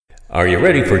Are you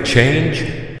ready for change?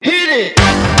 Hit it!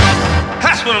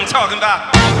 That's what I'm talking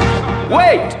about.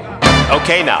 Wait!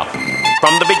 Okay, now,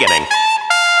 from the beginning.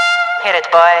 Hit it,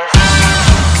 boys.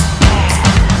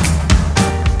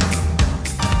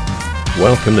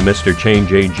 Welcome to Mr.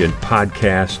 Change Agent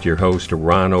Podcast. Your host,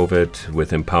 Ron Ovitt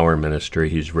with Empower Ministry.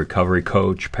 He's a recovery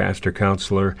coach, pastor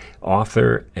counselor,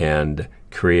 author, and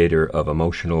creator of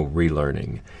Emotional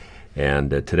Relearning. And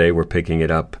today we're picking it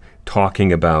up,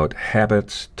 talking about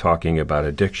habits, talking about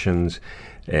addictions,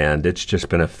 and it's just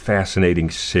been a fascinating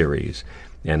series.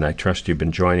 And I trust you've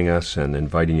been joining us and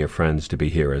inviting your friends to be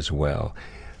here as well.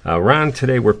 Ron,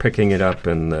 today we're picking it up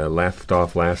and left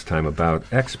off last time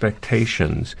about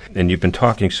expectations. And you've been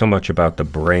talking so much about the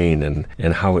brain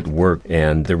and how it works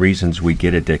and the reasons we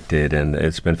get addicted. And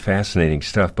it's been fascinating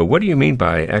stuff. But what do you mean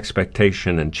by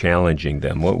expectation and challenging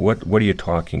them? What are you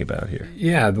talking about here?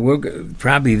 Yeah,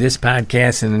 probably this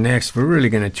podcast and the next, we're really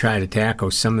going to try to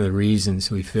tackle some of the reasons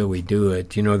we feel we do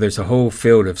it. You know, there's a whole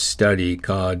field of study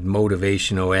called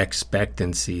motivational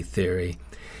expectancy theory.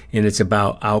 And it's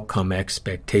about outcome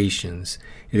expectations.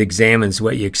 It examines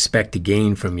what you expect to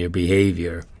gain from your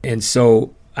behavior. And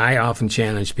so I often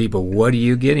challenge people, what are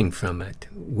you getting from it?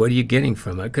 What are you getting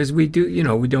from it? Because we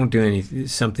don't do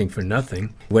something for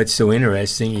nothing. What's so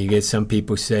interesting, you get some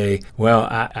people say, well,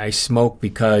 I smoke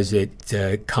because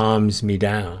it calms me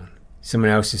down.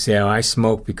 Someone else will say, oh, I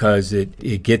smoke because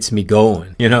it gets me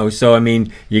going. So, I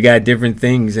mean, you got different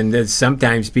things, and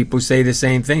sometimes people say the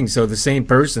same thing. So the same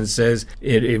person says,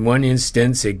 in one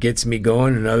instance, it gets me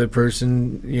going. Another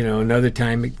person, another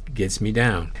time it gets me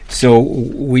down. So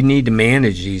we need to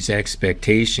manage these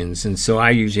expectations. And so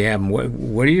I usually have them,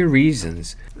 what are your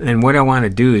reasons? And what I want to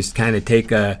do is kind of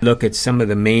take a look at some of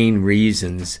the main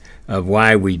reasons of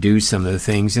why we do some of the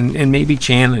things and maybe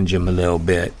challenge them a little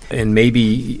bit. And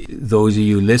maybe those of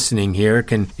you listening here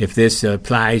can, if this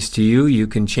applies to you, you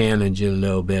can challenge it a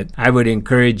little bit. I would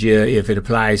encourage you, if it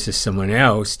applies to someone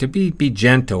else, to be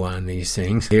gentle on these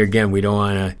things. Here again, we don't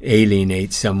want to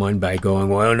alienate someone by going,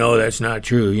 well, no, that's not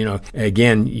true.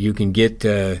 Again, you can get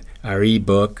our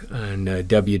ebook on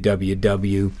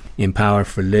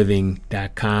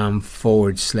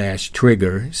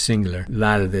www.empowerforliving.com/trigger, singular. A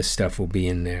lot of this stuff will be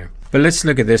in there. But let's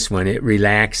look at this one. It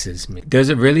relaxes me. Does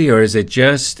it really, or is it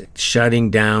just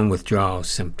shutting down withdrawal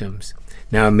symptoms?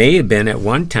 Now, it may have been at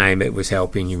one time it was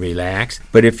helping you relax,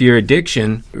 but if your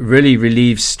addiction really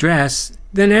relieves stress,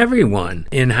 then everyone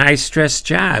in high-stress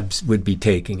jobs would be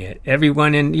taking it.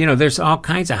 Everyone there's all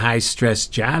kinds of high-stress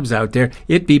jobs out there.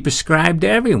 It'd be prescribed to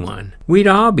everyone. We'd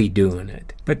all be doing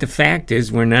it. But the fact is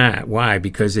we're not. Why?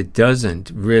 Because it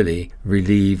doesn't really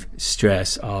relieve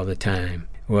stress all the time.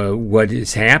 Well, what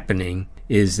is happening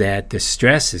is that the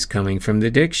stress is coming from the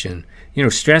addiction.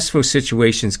 Stressful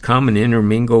situations come and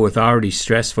intermingle with already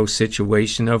stressful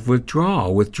situation of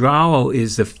withdrawal. Withdrawal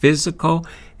is the physical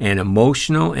and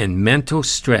emotional and mental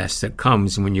stress that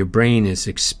comes when your brain is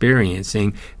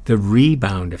experiencing the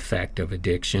rebound effect of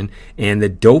addiction and the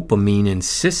dopamine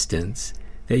insistence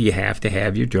that you have to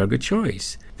have your drug of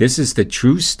choice. This is the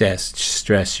true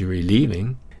stress you're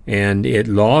relieving. And it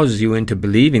lulls you into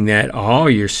believing that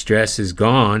all your stress is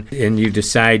gone and you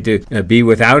decide to be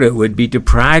without it would be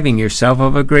depriving yourself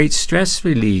of a great stress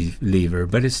reliever.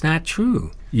 But it's not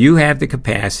true. You have the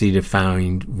capacity to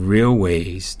find real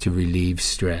ways to relieve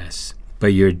stress.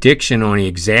 But your addiction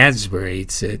only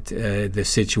exacerbates the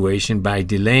situation by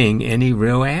delaying any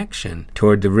real action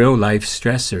toward the real life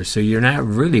stressor. So you're not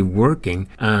really working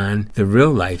on the real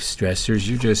life stressors.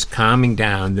 You're just calming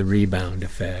down the rebound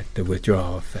effect, the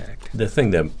withdrawal effect. The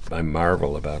thing that I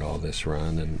marvel about all this,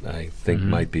 Ron, and I think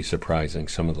might be surprising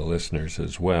some of the listeners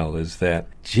as well, is that,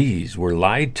 geez, we're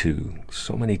lied to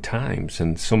so many times,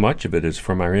 and so much of it is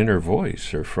from our inner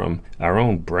voice or from our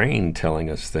own brain telling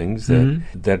us things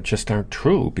that just aren't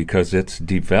true, because it's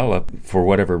developed for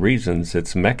whatever reasons,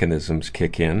 its mechanisms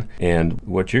kick in. And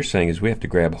what you're saying is we have to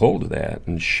grab hold of that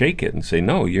and shake it and say,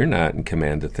 no, you're not in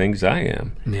command of things, I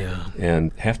am. Yeah.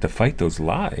 And have to fight those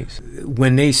lies.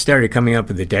 When they started coming up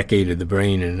with the decade of the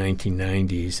brain in the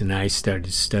 1990s, and I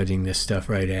started studying this stuff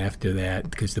right after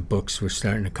that because the books were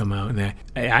starting to come out, and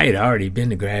I had already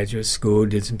been to graduate school,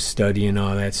 did some study and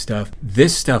all that stuff.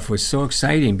 This stuff was so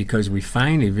exciting because we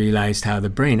finally realized how the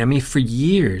brain, for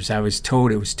years I was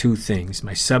told it was two things,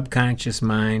 my subconscious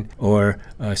mind or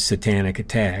satanic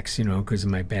attacks, because of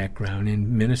my background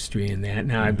in ministry and that.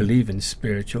 Now I believe in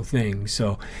spiritual things,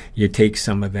 so you take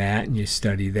some of that and you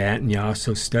study that, and you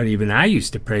also study, even I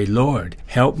used to pray, Lord,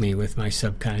 help me with my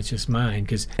subconscious mind,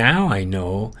 because now I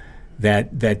know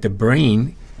that the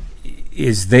brain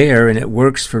is there and it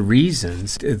works for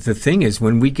reasons. The thing is,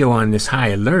 when we go on this high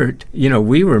alert,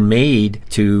 we were made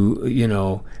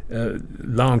to, a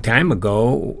long time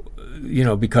ago,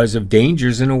 because of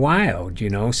dangers in the wild,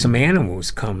 some animals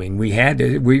coming.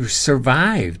 We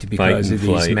survived because of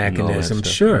these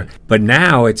mechanisms, sure. But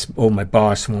now it's, my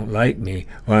boss won't like me,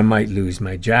 or I might lose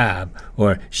my job,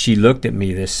 or she looked at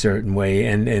me this certain way,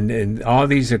 and all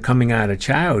these are coming out of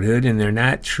childhood, and they're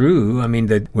not true. I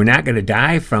mean, we're not going to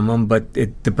die from them, but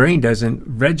the brain doesn't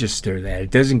register that.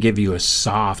 It doesn't give you a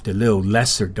little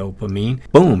lesser dopamine.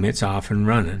 Boom, it's off and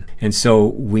running. And so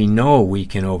we know we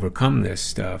can overcome this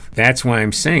stuff. That's why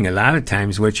I'm saying a lot of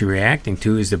times what you're reacting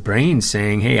to is the brain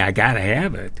saying, hey, I got to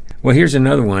have it. Well, here's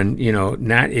another one,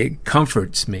 it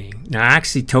comforts me. Now,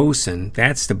 oxytocin,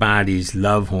 that's the body's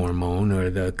love hormone, or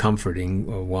the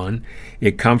comforting one.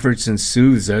 It comforts and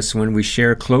soothes us when we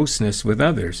share closeness with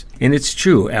others. And it's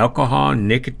true, alcohol,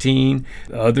 nicotine,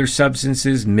 other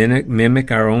substances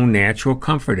mimic our own natural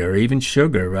comforter. Even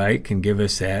sugar, right, can give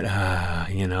us that,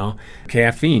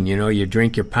 Caffeine, you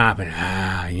drink your pop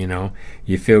and,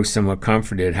 you feel somewhat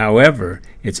comforted. However,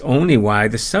 it's only why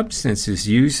the substance is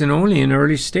used and only in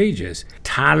early stages.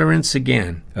 Tolerance,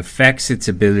 again, affects its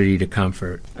ability to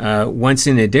comfort. Once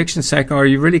in the addiction cycle, are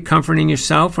you really comforting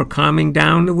yourself or calming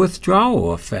down the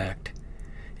withdrawal effect?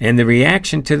 And the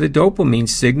reaction to the dopamine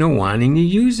signal wanting to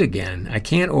use again. I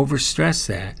can't overstress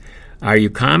that. Are you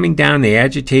calming down the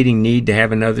agitating need to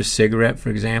have another cigarette, for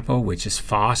example, which is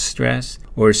false stress,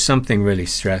 or is something really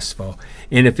stressful?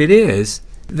 And if it is,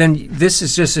 then this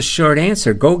is just a short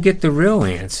answer. Go get the real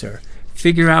answer.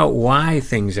 Figure out why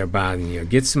things are bothering you.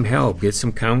 Get some help. Get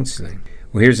some counseling.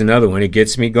 Well, here's another one. It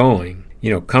gets me going.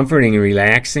 Comforting and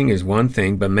relaxing is one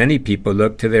thing, but many people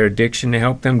look to their addiction to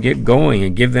help them get going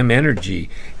and give them energy,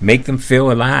 make them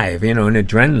feel alive. An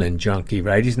adrenaline junkie,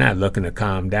 right? He's not looking to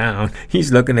calm down.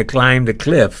 He's looking to climb the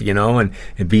cliff, and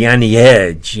be on the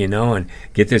edge, and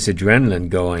get this adrenaline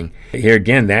going. Here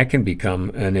again, that can become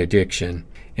an addiction.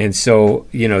 And so,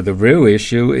 the real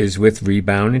issue is with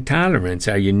rebound intolerance.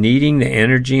 Are you needing the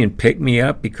energy and pick me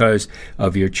up because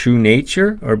of your true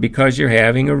nature, or because you're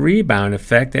having a rebound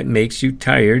effect that makes you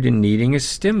tired and needing a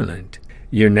stimulant?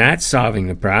 You're not solving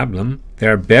the problem.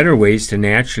 There are better ways to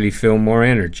naturally feel more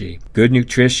energy. Good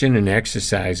nutrition and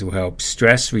exercise will help.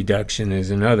 Stress reduction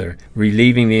is another.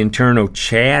 Relieving the internal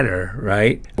chatter,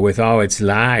 right, with all its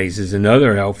lies is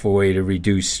another helpful way to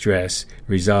reduce stress,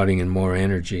 resulting in more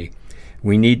energy.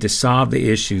 We need to solve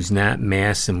the issues, not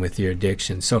mask them with your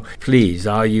addiction. So please,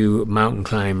 all you mountain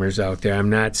climbers out there, I'm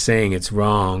not saying it's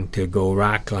wrong to go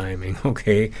rock climbing,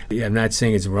 okay? I'm not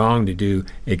saying it's wrong to do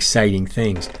exciting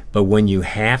things. But when you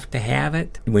have to have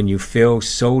it, when you feel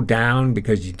so down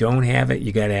because you don't have it,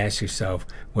 you got to ask yourself,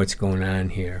 what's going on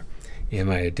here? Am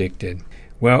I addicted?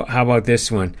 Well, how about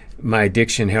this one? My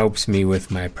addiction helps me with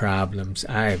my problems.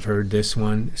 I have heard this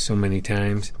one so many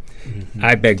times. Mm-hmm.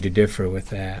 I beg to differ with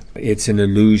that. It's an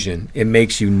illusion. It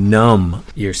makes you numb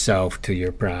yourself to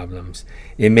your problems.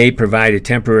 It may provide a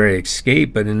temporary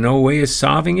escape, but in no way is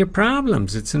solving your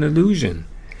problems. It's an illusion.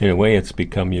 In a way, it's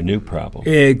become your new problem.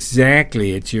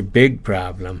 Exactly. It's your big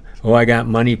problem. Oh, I got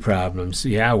money problems.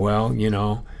 Yeah, well,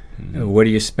 what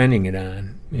are you spending it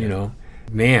on?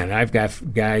 Man, I've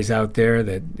got guys out there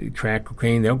that crack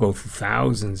cocaine. They'll go for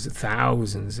thousands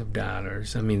of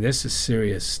dollars. I mean, this is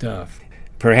serious stuff.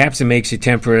 Perhaps it makes you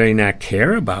temporarily not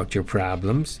care about your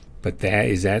problems, but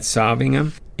is that solving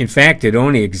them? In fact, it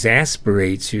only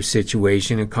exasperates your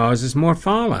situation and causes more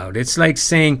fallout. It's like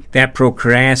saying that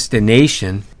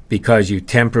procrastination, because you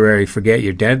temporarily forget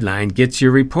your deadline, gets your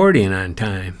reporting on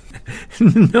time.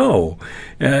 No,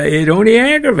 it only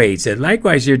aggravates it.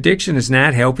 Likewise, your addiction is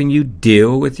not helping you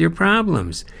deal with your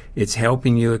problems. It's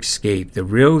helping you escape. The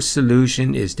real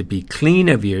solution is to be clean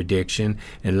of your addiction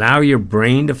and allow your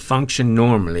brain to function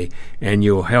normally, and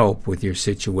you'll help with your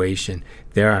situation.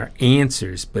 There are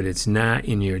answers, but it's not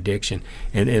in your addiction.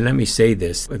 And let me say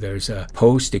this. There's a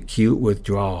post-acute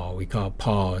withdrawal, we call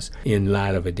pause, in a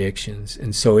lot of addictions.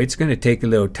 And so it's going to take a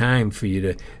little time for you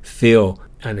to feel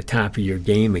on the top of your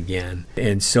game again.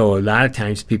 And so a lot of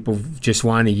times people just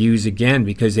want to use again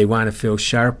because they want to feel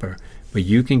sharper. But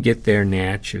you can get there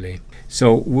naturally.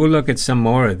 So we'll look at some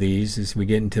more of these as we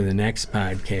get into the next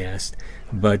podcast.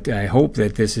 But I hope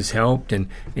that this has helped. And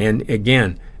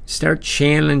again, start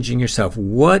challenging yourself.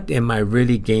 What am I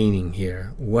really gaining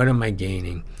here? What am I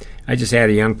gaining? I just had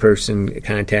a young person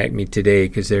contact me today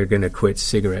because they're going to quit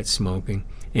cigarette smoking.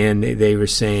 And they were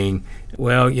saying,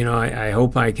 well, I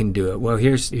hope I can do it. Well,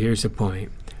 here's the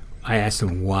point. I asked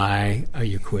them, why are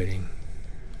you quitting?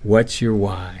 What's your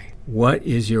why? What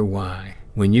is your why?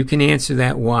 When you can answer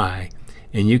that why,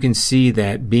 and you can see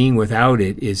that being without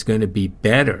it is going to be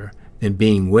better than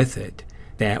being with it,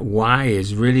 that why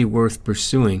is really worth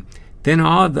pursuing, then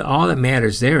all that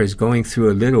matters there is going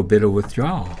through a little bit of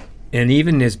withdrawal. And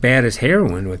even as bad as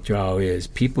heroin withdrawal is,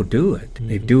 people do it.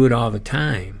 They do it all the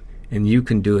time, and you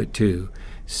can do it too.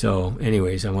 So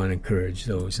anyways, I want to encourage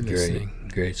those listening.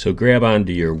 Great. So grab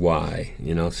onto your why.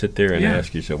 Sit there and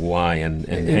ask yourself why, and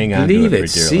hang on to it believe for it, dear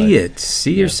see life. it,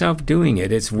 see yourself doing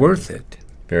it. It's worth it.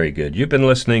 Very good. You've been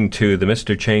listening to the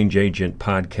Mr. Change Agent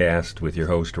podcast with your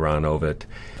host, Ron Ovitt,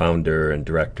 founder and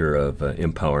director of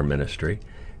Empower Ministry,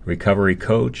 recovery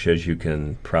coach, as you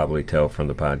can probably tell from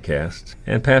the podcast,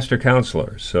 and pastor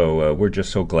counselor. So we're just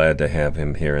so glad to have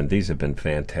him here, and these have been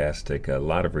fantastic. A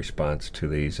lot of response to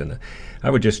these, and I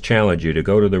would just challenge you to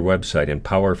go to their website,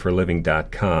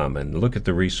 empowerforliving.com, and look at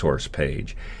the resource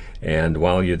page. And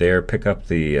while you're there, pick up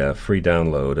the free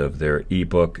download of their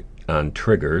ebook on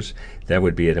triggers. That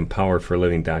would be at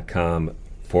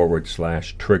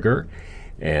empowerforliving.com/trigger.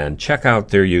 And check out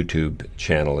their YouTube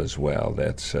channel as well.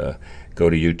 That's go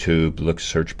to YouTube, look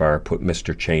search bar, put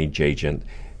Mr. Change Agent,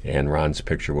 and Ron's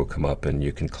picture will come up, and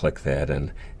you can click that,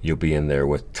 and you'll be in there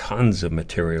with tons of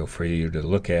material for you to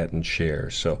look at and share.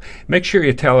 So make sure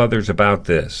you tell others about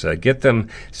this.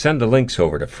 Send the links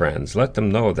over to friends. Let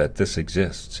them know that this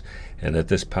exists and that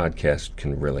this podcast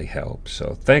can really help.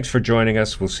 So thanks for joining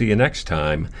us. We'll see you next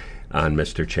time on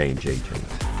Mr. Change Agent.